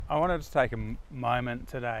I wanted to take a moment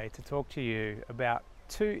today to talk to you about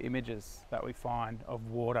two images that we find of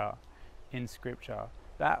water in Scripture,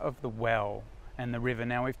 that of the well and the river.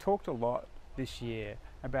 Now, we've talked a lot this year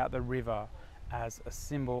about the river as a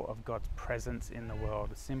symbol of God's presence in the world,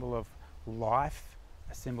 a symbol of life,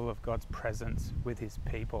 a symbol of God's presence with his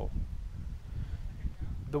people.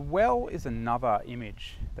 The well is another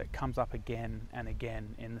image that comes up again and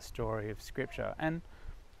again in the story of Scripture, and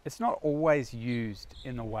it's not always used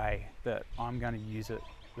in the way that I'm going to use it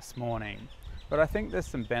this morning, but I think there's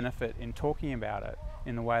some benefit in talking about it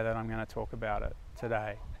in the way that I'm going to talk about it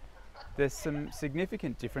today. There's some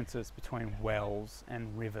significant differences between wells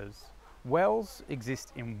and rivers. Wells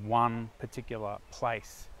exist in one particular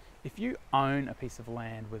place. If you own a piece of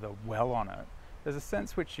land with a well on it, there's a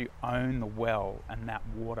sense which you own the well and that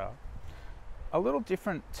water. A little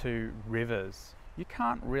different to rivers, you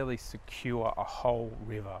can't really secure a whole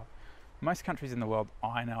river. Most countries in the world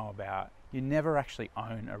I know about, you never actually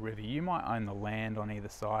own a river. You might own the land on either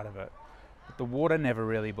side of it, but the water never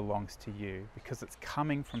really belongs to you because it's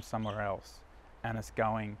coming from somewhere else and it's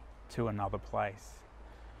going to another place.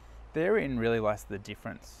 Therein really lies the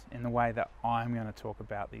difference in the way that I'm going to talk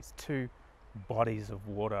about these two bodies of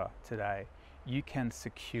water today. You can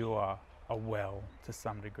secure a well to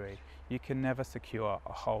some degree. You can never secure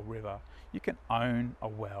a whole river. You can own a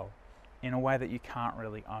well in a way that you can't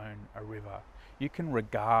really own a river. You can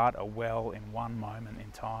regard a well in one moment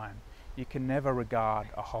in time. You can never regard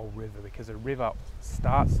a whole river because a river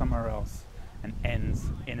starts somewhere else and ends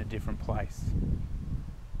in a different place.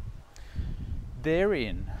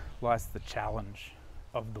 Therein lies the challenge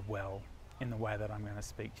of the well in the way that I'm going to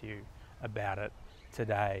speak to you about it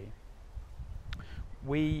today.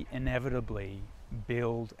 We inevitably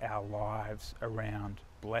build our lives around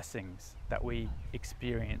blessings that we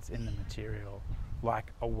experience in the material,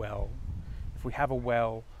 like a well. If we have a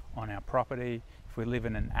well on our property, if we live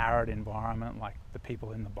in an arid environment like the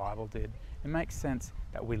people in the Bible did, it makes sense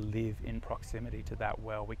that we live in proximity to that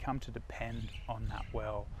well. We come to depend on that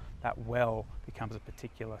well. That well becomes a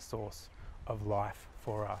particular source of life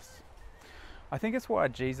for us. I think it's why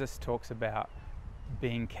Jesus talks about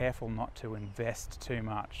being careful not to invest too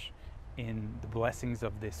much in the blessings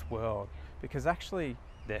of this world, because actually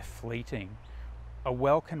they're fleeting. A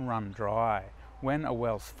well can run dry. When a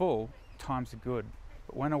well's full, times are good,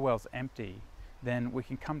 but when a well's empty, then we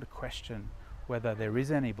can come to question whether there is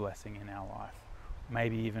any blessing in our life,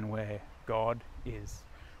 maybe even where God is.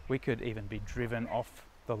 We could even be driven off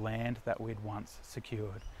the land that we'd once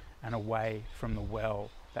secured and away from the well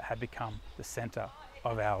that had become the center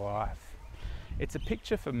of our life. It's a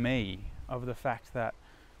picture for me of the fact that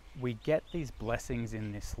we get these blessings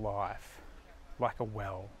in this life like a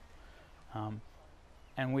well,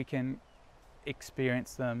 and we can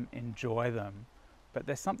experience them, enjoy them, but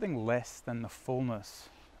there's something less than the fullness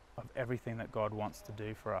of everything that God wants to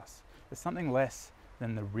do for us. There's something less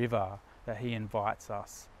than the river that he invites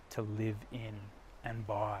us to live in and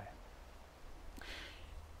by.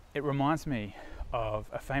 It reminds me of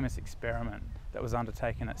a famous experiment that was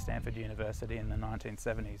undertaken at Stanford University in the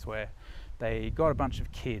 1970s, where they got a bunch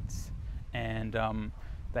of kids and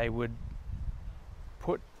they would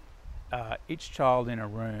put each child in a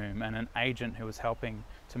room, and an agent who was helping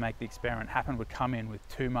to make the experiment happen would come in with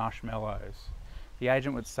 2 marshmallows. The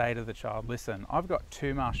agent would say to the child, "Listen, I've got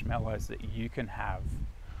 2 marshmallows that you can have.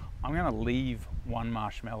 I'm going to leave 1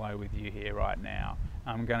 marshmallow with you here right now.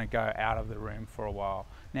 I'm going to go out of the room for a while.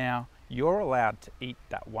 Now, you're allowed to eat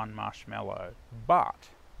that 1 marshmallow, but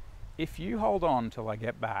if you hold on till I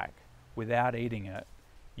get back without eating it,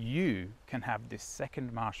 you can have this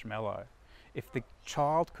 2nd marshmallow." If the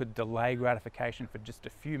child could delay gratification for just a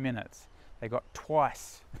few minutes, they got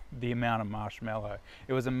twice the amount of marshmallow.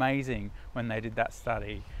 It was amazing when they did that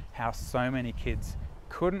study how so many kids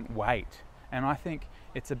couldn't wait. And I think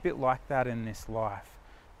it's a bit like that in this life.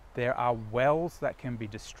 There are wells that can be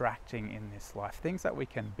distracting in this life, things that we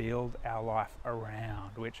can build our life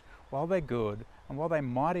around, which, while they're good and while they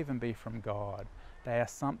might even be from God, they are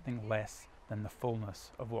something less than the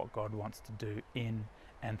fullness of what God wants to do in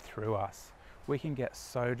and through us. We can get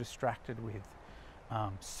so distracted with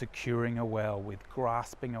securing a well, with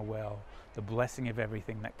grasping a well, the blessing of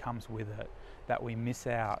everything that comes with it, that we miss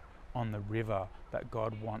out on the river that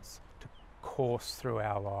God wants to course through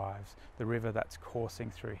our lives, the river that's coursing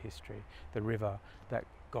through history, the river that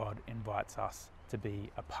God invites us to be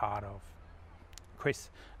a part of.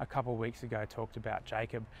 Chris, a couple of weeks ago, talked about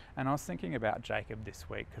Jacob, and I was thinking about Jacob this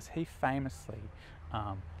week because he famously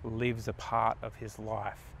lives a part of his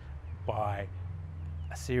life by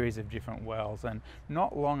a series of different wells. And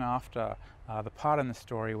not long after the part in the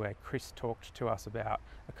story where Chris talked to us about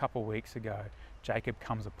a couple weeks ago, Jacob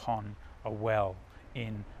comes upon a well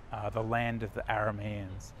in the land of the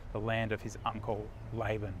Arameans, the land of his uncle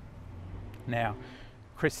Laban. Now,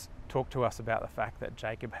 Chris talked to us about the fact that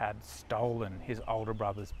Jacob had stolen his older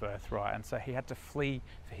brother's birthright, and so he had to flee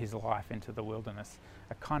for his life into the wilderness,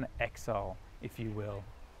 a kind of exile, if you will.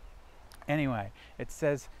 Anyway, it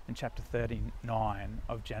says in chapter 39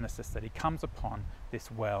 of Genesis that he comes upon this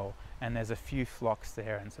well, and there's a few flocks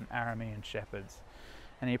there and some Aramean shepherds.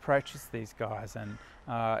 And he approaches these guys, and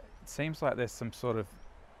it seems like there's some sort of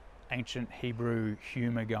ancient Hebrew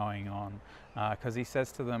humour going on, because he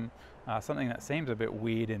says to them something that seems a bit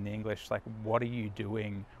weird in the English, like, "What are you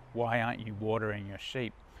doing? Why aren't you watering your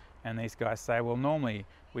sheep?" And these guys say, "Well, normally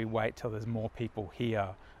we wait till there's more people here.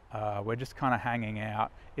 We're just kind of hanging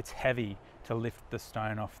out. It's heavy to lift the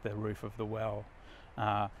stone off the roof of the well."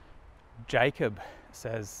 Jacob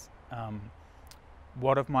says,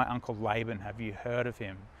 "What of my uncle Laban? Have you heard of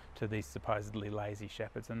him?" to these supposedly lazy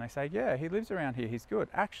shepherds. And they say, "Yeah, he lives around here. He's good.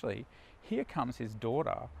 Actually, here comes his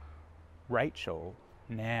daughter, Rachel,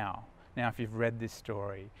 now." Now, if you've read this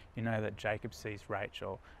story, you know that Jacob sees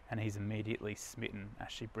Rachel and he's immediately smitten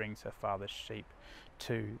as she brings her father's sheep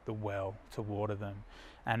to the well to water them.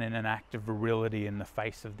 And in an act of virility in the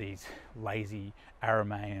face of these lazy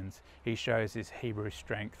Arameans, he shows his Hebrew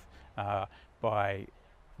strength by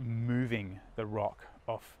moving the rock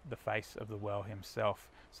off the face of the well himself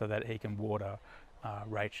so that he can water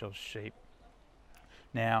Rachel's sheep.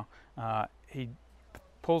 Now, he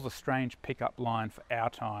pulls a strange pickup line for our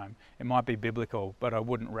time. It might be biblical, but I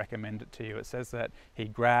wouldn't recommend it to you. It says that he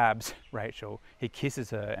grabs Rachel, he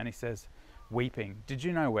kisses her, and he says, weeping, "Did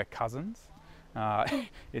you know we're cousins?"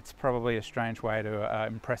 It's probably a strange way to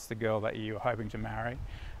impress the girl that you were hoping to marry,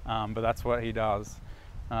 but that's what he does.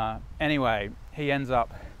 Anyway, he ends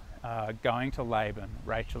up going to Laban,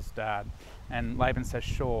 Rachel's dad, and Laban says,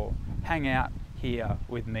 "Sure, hang out here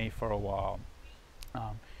with me for a while.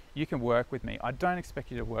 You can work with me. I don't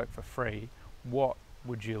expect you to work for free. What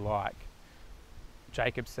would you like?"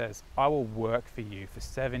 Jacob says, "I will work for you for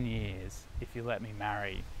 7 years if you let me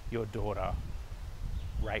marry your daughter,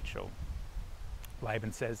 Rachel."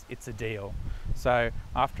 Laban says, "It's a deal." So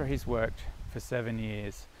after he's worked for 7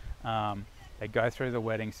 years, they go through the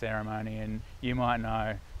wedding ceremony, and you might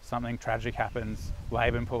know something tragic happens.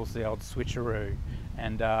 Laban pulls the old switcheroo,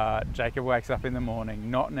 and Jacob wakes up in the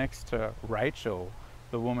morning, not next to Rachel,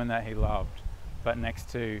 the woman that he loved, but next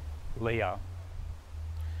to Leah.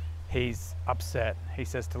 He's upset. He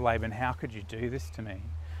says to Laban, "How could you do this to me?"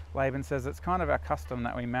 Laban says, "It's kind of our custom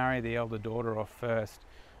that we marry the elder daughter off first.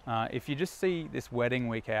 If you just see this wedding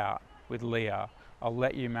week out with Leah, I'll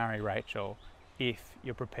let you marry Rachel if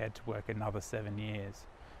you're prepared to work another 7 years."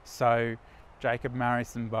 So Jacob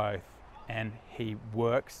marries them both, and he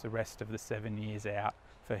works the rest of the 7 years out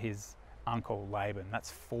for his uncle Laban.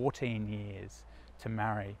 That's 14 years to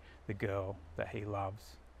marry the girl that he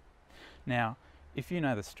loves. Now, if you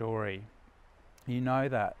know the story, you know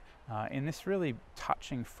that in this really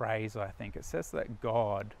touching phrase, I think, it says that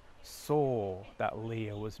God saw that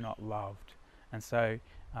Leah was not loved. And so,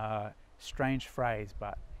 strange phrase,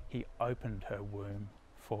 but he opened her womb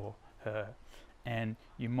for her. And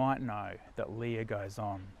you might know that Leah goes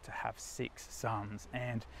on to have 6 sons,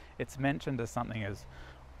 and it's mentioned as something as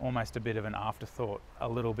almost a bit of an afterthought, a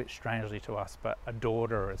little bit strangely to us, but a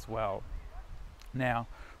daughter as well. Now,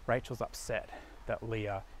 Rachel's upset that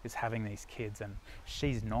Leah is having these kids and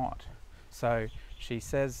she's not. So she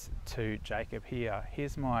says to Jacob,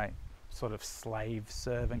 here's my sort of slave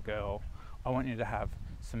servant girl. I want you to have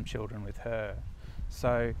some children with her.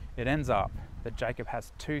 So it ends up that Jacob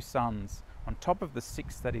has 2 sons on top of the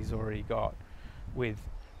 6 that he's already got with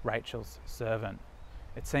Rachel's servant.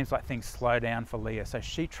 It seems like things slow down for Leah, so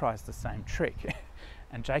she tries the same trick.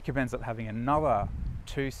 And Jacob ends up having another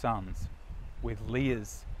 2 sons with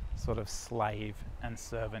Leah's sort of slave and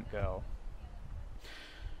servant girl.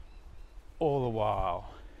 All the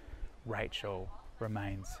while, Rachel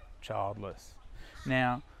remains childless.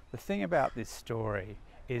 Now, the thing about this story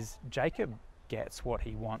is Jacob gets what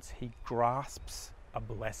he wants. He grasps a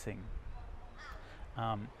blessing.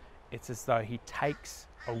 It's as though he takes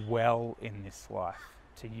a well in this life,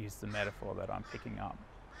 to use the metaphor that I'm picking up.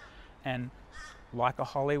 And like a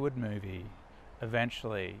Hollywood movie,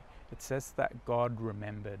 eventually it says that God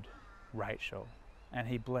remembered Rachel and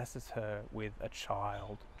he blesses her with a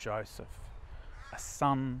child, Joseph, a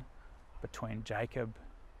son between Jacob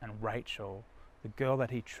and Rachel, the girl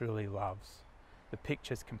that he truly loves. The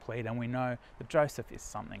picture's complete, and we know that Joseph is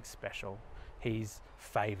something special. He's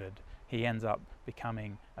favoured. he ends up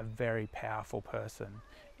becoming a very powerful person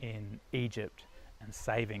in Egypt and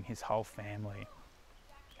saving his whole family.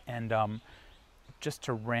 And just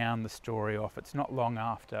to round the story off, it's not long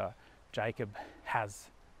after Jacob has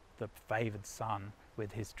the favoured son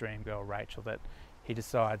with his dream girl Rachel that he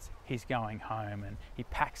decides he's going home, and he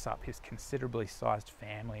packs up his considerably sized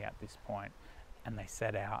family at this point, and they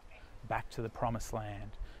set out back to the promised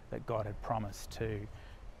land that God had promised to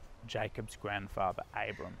Jacob's grandfather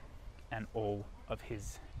Abram and all of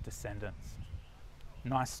his descendants.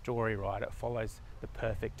 Nice story, right? It follows the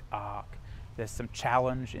perfect arc. There's some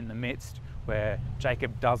challenge in the midst where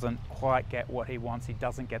Jacob doesn't quite get what he wants. He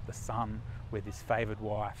doesn't get the son with his favoured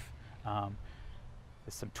wife.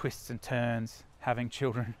 There's some twists and turns, having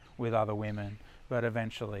children with other women, but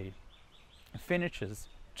eventually it finishes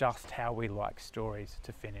just how we like stories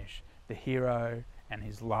to finish. The hero and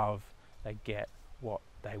his love, they get what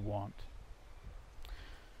they want.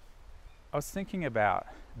 I was thinking about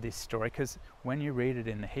this story because when you read it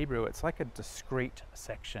in the Hebrew, it's like a discrete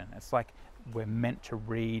section. It's like we're meant to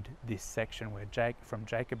read this section where from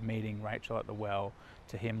Jacob meeting Rachel at the well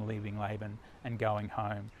to him leaving Laban and going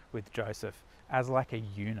home with Joseph as like a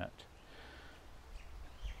unit.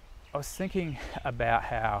 I was thinking about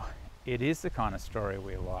how it is the kind of story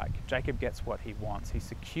we like. Jacob gets what he wants. He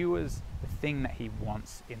secures the thing that he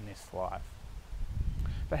wants in this life.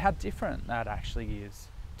 But how different that actually is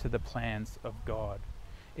to the plans of God.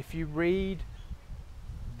 If you read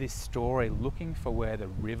this story looking for where the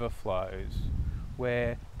river flows,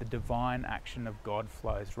 where the divine action of God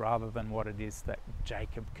flows, rather than what it is that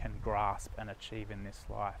Jacob can grasp and achieve in this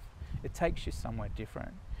life, it takes you somewhere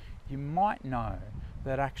different. You might know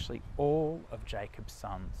that actually all of Jacob's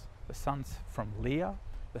sons, the sons from Leah,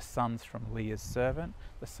 the sons from Leah's servant,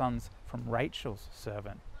 the sons from Rachel's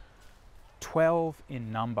servant, 12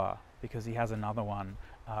 in number, because he has another one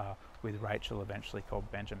with Rachel eventually called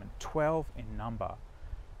Benjamin. 12 in number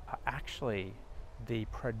are actually the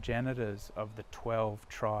progenitors of the 12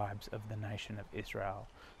 tribes of the nation of Israel.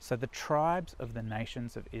 So the tribes of the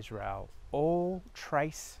nations of Israel all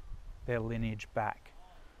trace their lineage back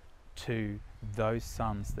to those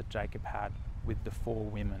sons that Jacob had with the 4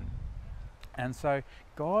 women. And so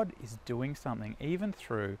God is doing something even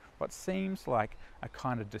through what seems like a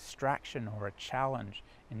kind of distraction or a challenge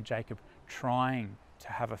in Jacob trying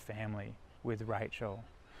to have a family with Rachel.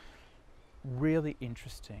 Really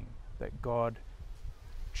interesting that God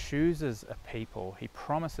chooses a people. He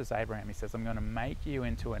promises Abraham, he says, I'm going to make you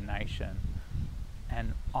into a nation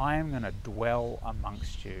and I am going to dwell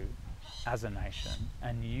amongst you as a nation,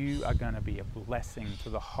 and you are going to be a blessing to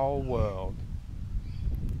the whole world.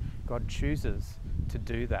 God chooses to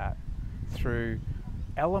do that through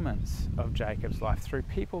elements of Jacob's life, through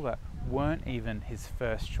people that weren't even his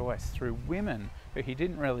first choice, through women who he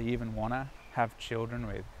didn't really even want to have children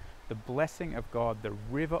with. The blessing of God, the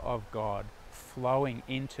river of God flowing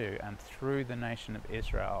into and through the nation of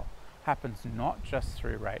Israel happens not just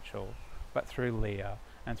through Rachel, but through Leah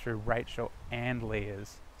and through Rachel and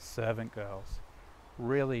Leah's servant girls.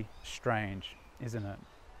 Really strange, isn't it?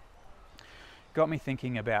 Got me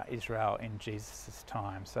thinking about Israel in Jesus'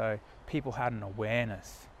 time. So people had an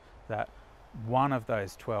awareness that one of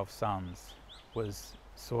those 12 sons was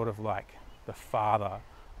sort of like the father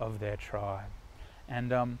of their tribe.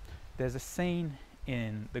 And there's a scene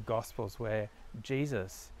in the Gospels where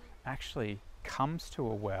Jesus actually comes to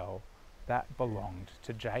a well that belonged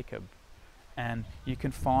to Jacob. And you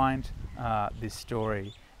can find this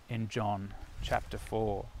story in John chapter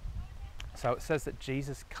 4. So it says that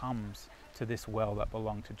Jesus comes to this well that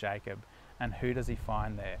belonged to Jacob, and who does he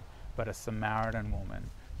find there but a Samaritan woman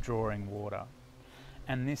drawing water?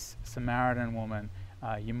 And this Samaritan woman,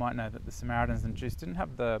 you might know that the Samaritans and Jews didn't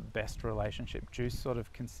have the best relationship. Jews sort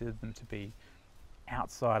of considered them to be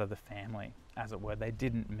outside of the family, as it were. They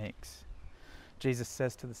didn't mix. Jesus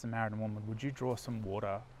says to the Samaritan woman, would you draw some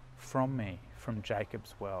water from me, from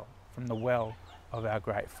Jacob's well, from the well of our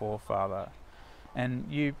great forefather? And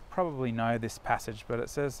you probably know this passage, but it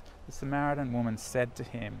says, the Samaritan woman said to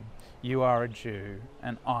him, you are a Jew,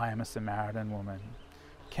 and I am a Samaritan woman.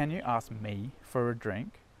 Can you ask me for a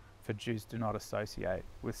drink? For Jews do not associate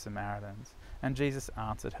with Samaritans. And Jesus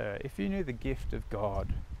answered her, if you knew the gift of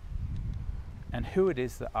God, and who it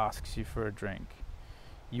is that asks you for a drink,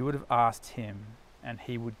 you would have asked him, and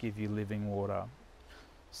he would give you living water.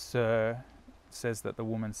 Sir, says that the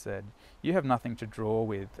woman said, you have nothing to draw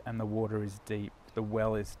with, and the water is deep, the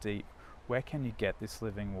well is deep. Where can you get this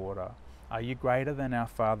living water? Are you greater than our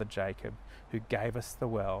father Jacob, who gave us the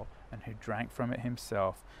well, and who drank from it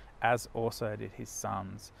himself, as also did his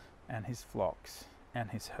sons, and his flocks,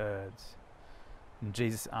 and his herds? And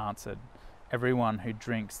Jesus answered, "Everyone who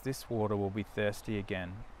drinks this water will be thirsty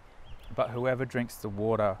again, but whoever drinks the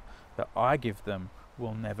water that I give them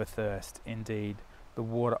will never thirst. Indeed, the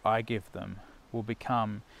water I give them will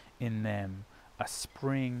become in them a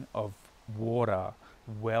spring of water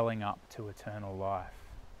welling up to eternal life."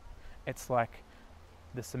 It's like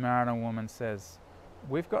the Samaritan woman says,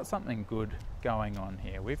 we've got something good going on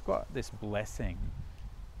here. We've got this blessing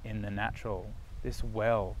in the natural, this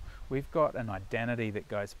well. We've got an identity that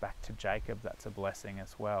goes back to Jacob that's a blessing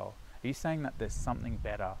as well. Are you saying that there's something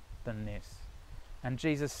better than this? And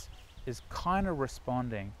Jesus is kind of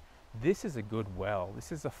responding, this is a good well,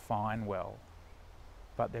 this is a fine well,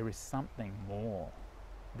 but there is something more.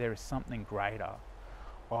 There is something greater.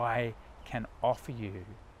 I can offer you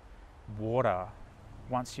water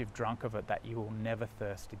once you've drunk of it that you will never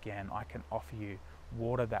thirst again. I can offer you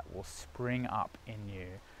water that will spring up in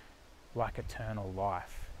you like eternal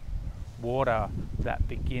life. Water that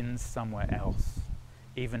begins somewhere else,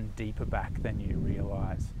 even deeper back than you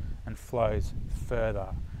realize, and flows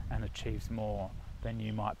further and achieves more than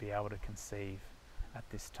you might be able to conceive at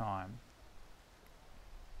this time.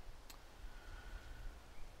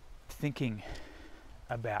 Thinking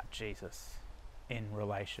about Jesus in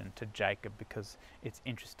relation to Jacob, because it's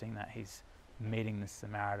interesting that he's meeting this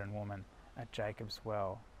Samaritan woman at Jacob's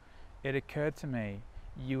well. It occurred to me,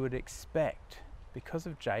 you would expect, because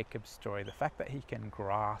of Jacob's story, the fact that he can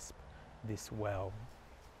grasp this well,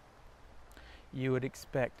 you would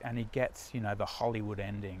expect, and he gets, the Hollywood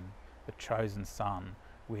ending, the chosen son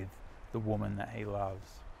with the woman that he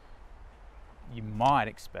loves. You might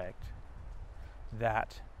expect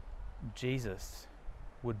that Jesus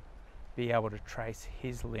would be able to trace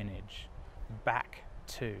his lineage back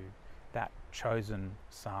to that chosen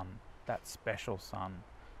son, that special son,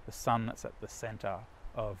 the son that's at the center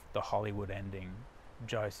of the Hollywood ending,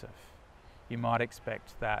 Joseph. You might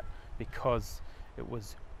expect that because it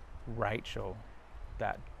was Rachel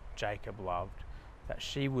that Jacob loved, that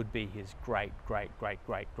she would be his great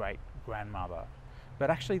grandmother. But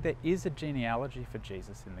actually there is a genealogy for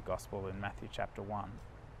Jesus in the Gospel in Matthew chapter 1.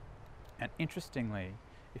 And interestingly,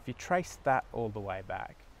 if you trace that all the way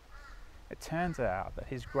back, it turns out that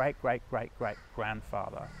his great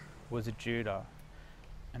grandfather was a Judah,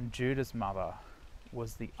 and Judah's mother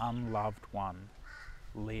was the unloved one,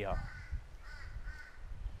 Leah.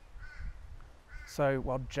 So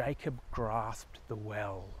while Jacob grasped the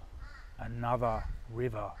well, another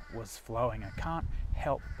river was flowing. I can't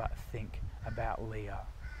help but think about Leah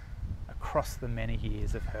across the many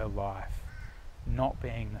years of her life, not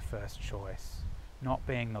being the first choice, not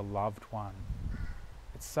being the loved one.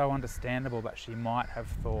 It's so understandable that she might have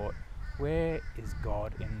thought, where is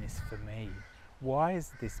God in this for me? Why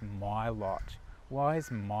is this my lot? Why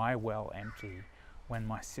is my well empty when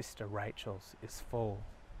my sister Rachel's is full?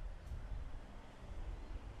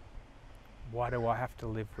 Why do I have to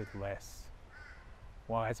live with less?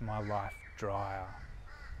 Why is my life drier?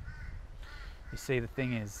 You see, the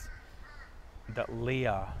thing is that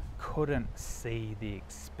Leah couldn't see the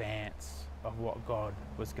expanse of what God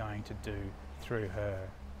was going to do through her.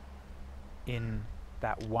 In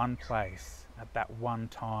that one place, at that one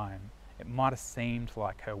time, it might have seemed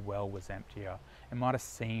like her well was emptier. It might have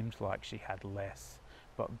seemed like she had less.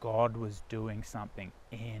 But God was doing something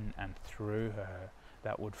in and through her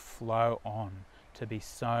that would flow on to be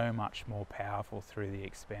so much more powerful through the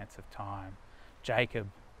expanse of time. Jacob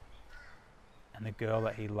and the girl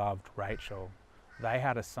that he loved, Rachel, they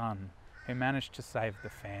had a son who managed to save the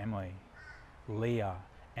family. Leah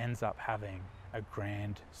ends up having a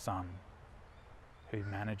grandson who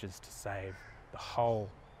manages to save the whole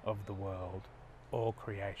of the world, all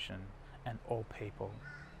creation and all people.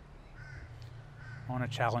 I want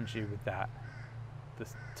to challenge you with that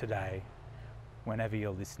today, whenever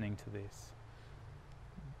you're listening to this.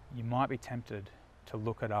 You might be tempted to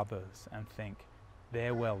look at others and think,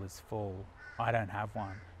 their well is full, I don't have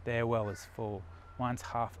one. Their well is full, mine's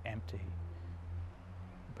half empty.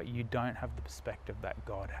 But you don't have the perspective that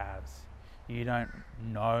God has. You don't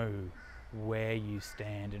know where you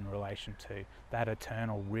stand in relation to that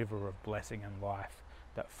eternal river of blessing and life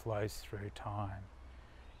that flows through time.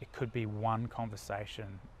 It could be one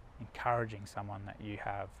conversation encouraging someone that you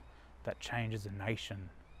have that changes a nation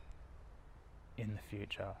in the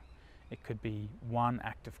future. It could be one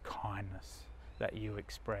act of kindness that you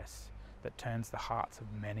express that turns the hearts of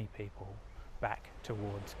many people back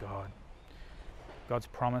towards God. God's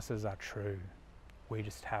promises are true. We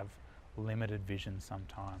just have limited vision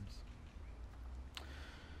sometimes.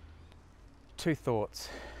 Two thoughts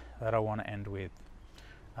that I want to end with.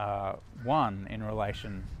 One in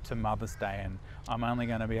relation to Mother's Day, and I'm only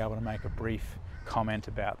going to be able to make a brief comment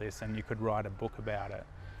about this and you could write a book about it.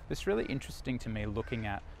 It's really interesting to me looking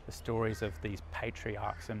at the stories of these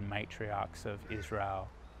patriarchs and matriarchs of Israel,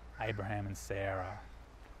 Abraham and Sarah,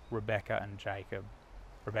 Rebecca and Jacob,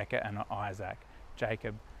 Rebecca and Isaac,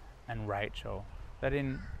 Jacob and Rachel, that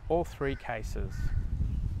in all three cases,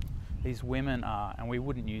 these women are, and we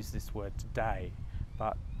wouldn't use this word today,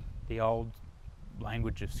 but the old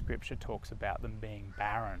language of Scripture talks about them being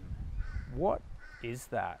barren. What is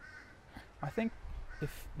that? I think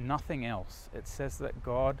if nothing else, it says that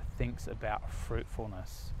God thinks about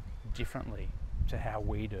fruitfulness differently to how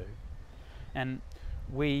we do. And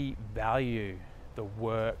we value the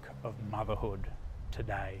work of motherhood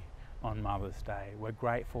today on Mother's Day. We're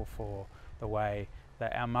grateful for the way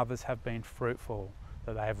that our mothers have been fruitful,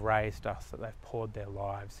 that they've raised us, that they've poured their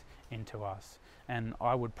lives into us. And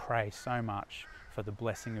I would pray so much for the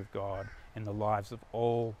blessing of God in the lives of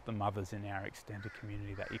all the mothers in our extended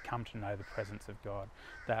community, that you come to know the presence of God,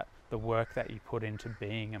 that the work that you put into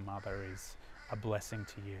being a mother is a blessing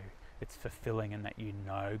to you. It's fulfilling, and that you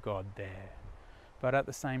know God there. But at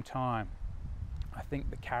the same time, I think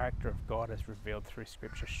the character of God as revealed through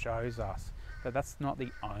Scripture shows us that that's not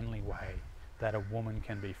the only way that a woman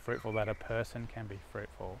can be fruitful, that a person can be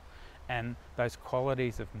fruitful. And those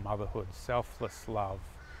qualities of motherhood, selfless love,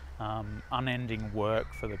 unending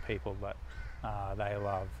work for the people that they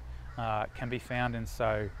love, can be found in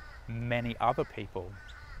so many other people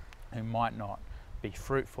who might not be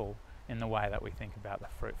fruitful in the way that we think about the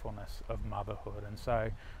fruitfulness of motherhood. And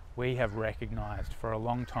so we have recognised for a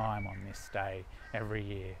long time on this day every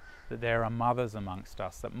year that there are mothers amongst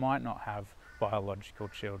us that might not have biological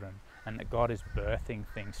children, and that God is birthing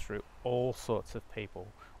things through all sorts of people,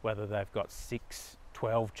 whether they've got 6,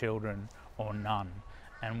 12 children or none.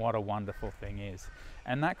 And what a wonderful thing is.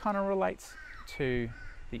 And that kind of relates to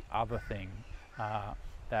the other thing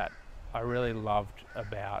that I really loved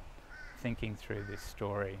about thinking through this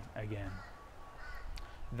story again.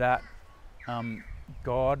 That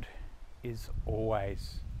God is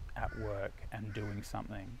always at work and doing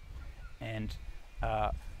something. And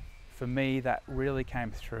for me, that really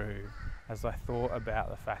came through as I thought about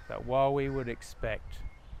the fact that while we would expect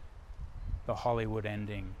the Hollywood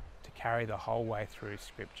ending to carry the whole way through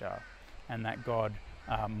Scripture, and that God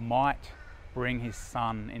might bring his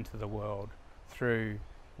son into the world through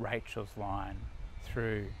Rachel's line,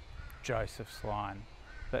 through Joseph's line,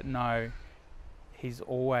 but no, he's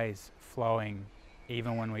always flowing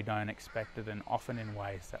even when we don't expect it, and often in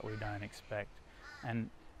ways that we don't expect. And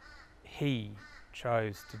he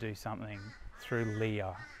chose to do something through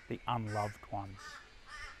Leah, the unloved one.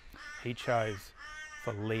 He chose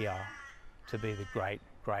for Leah to be the great,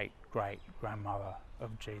 great, great grandmother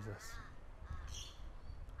of Jesus.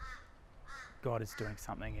 God is doing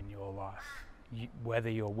something in your life. Whether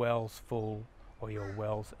your well's full or your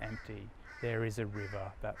well's empty, there is a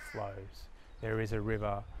river that flows. There is a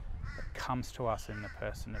river that comes to us in the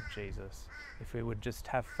person of Jesus. If we would just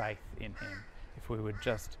have faith in him, if we would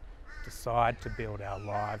just decide to build our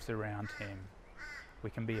lives around him, we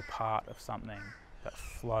can be a part of something that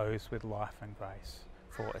flows with life and grace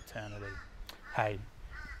for eternity. Hey,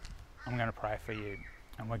 I'm going to pray for you,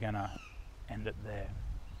 and we're going to end it there.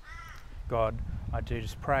 God, I do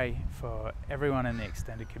just pray for everyone in the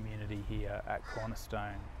extended community here at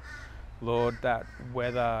Cornerstone. Lord, that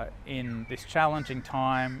whether in this challenging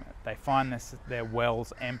time they find their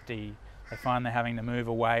wells empty, they find they're having to move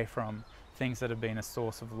away from things that have been a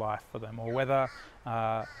source of life for them, or whether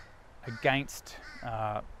against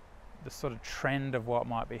the sort of trend of what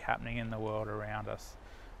might be happening in the world around us,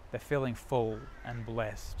 they're feeling full and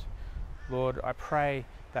blessed. Lord, I pray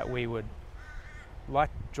that we would, like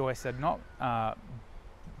Joy said, not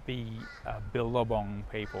be a Billabong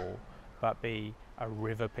people, but be a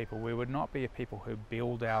river people. We would not be a people who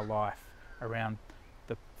build our life around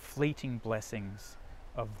the fleeting blessings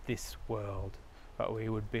of this world, but we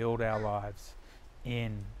would build our lives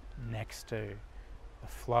next to the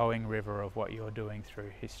flowing river of what you're doing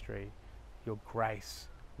through history, your grace,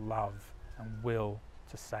 love, and will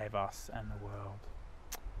to save us and the world.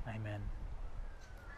 Amen.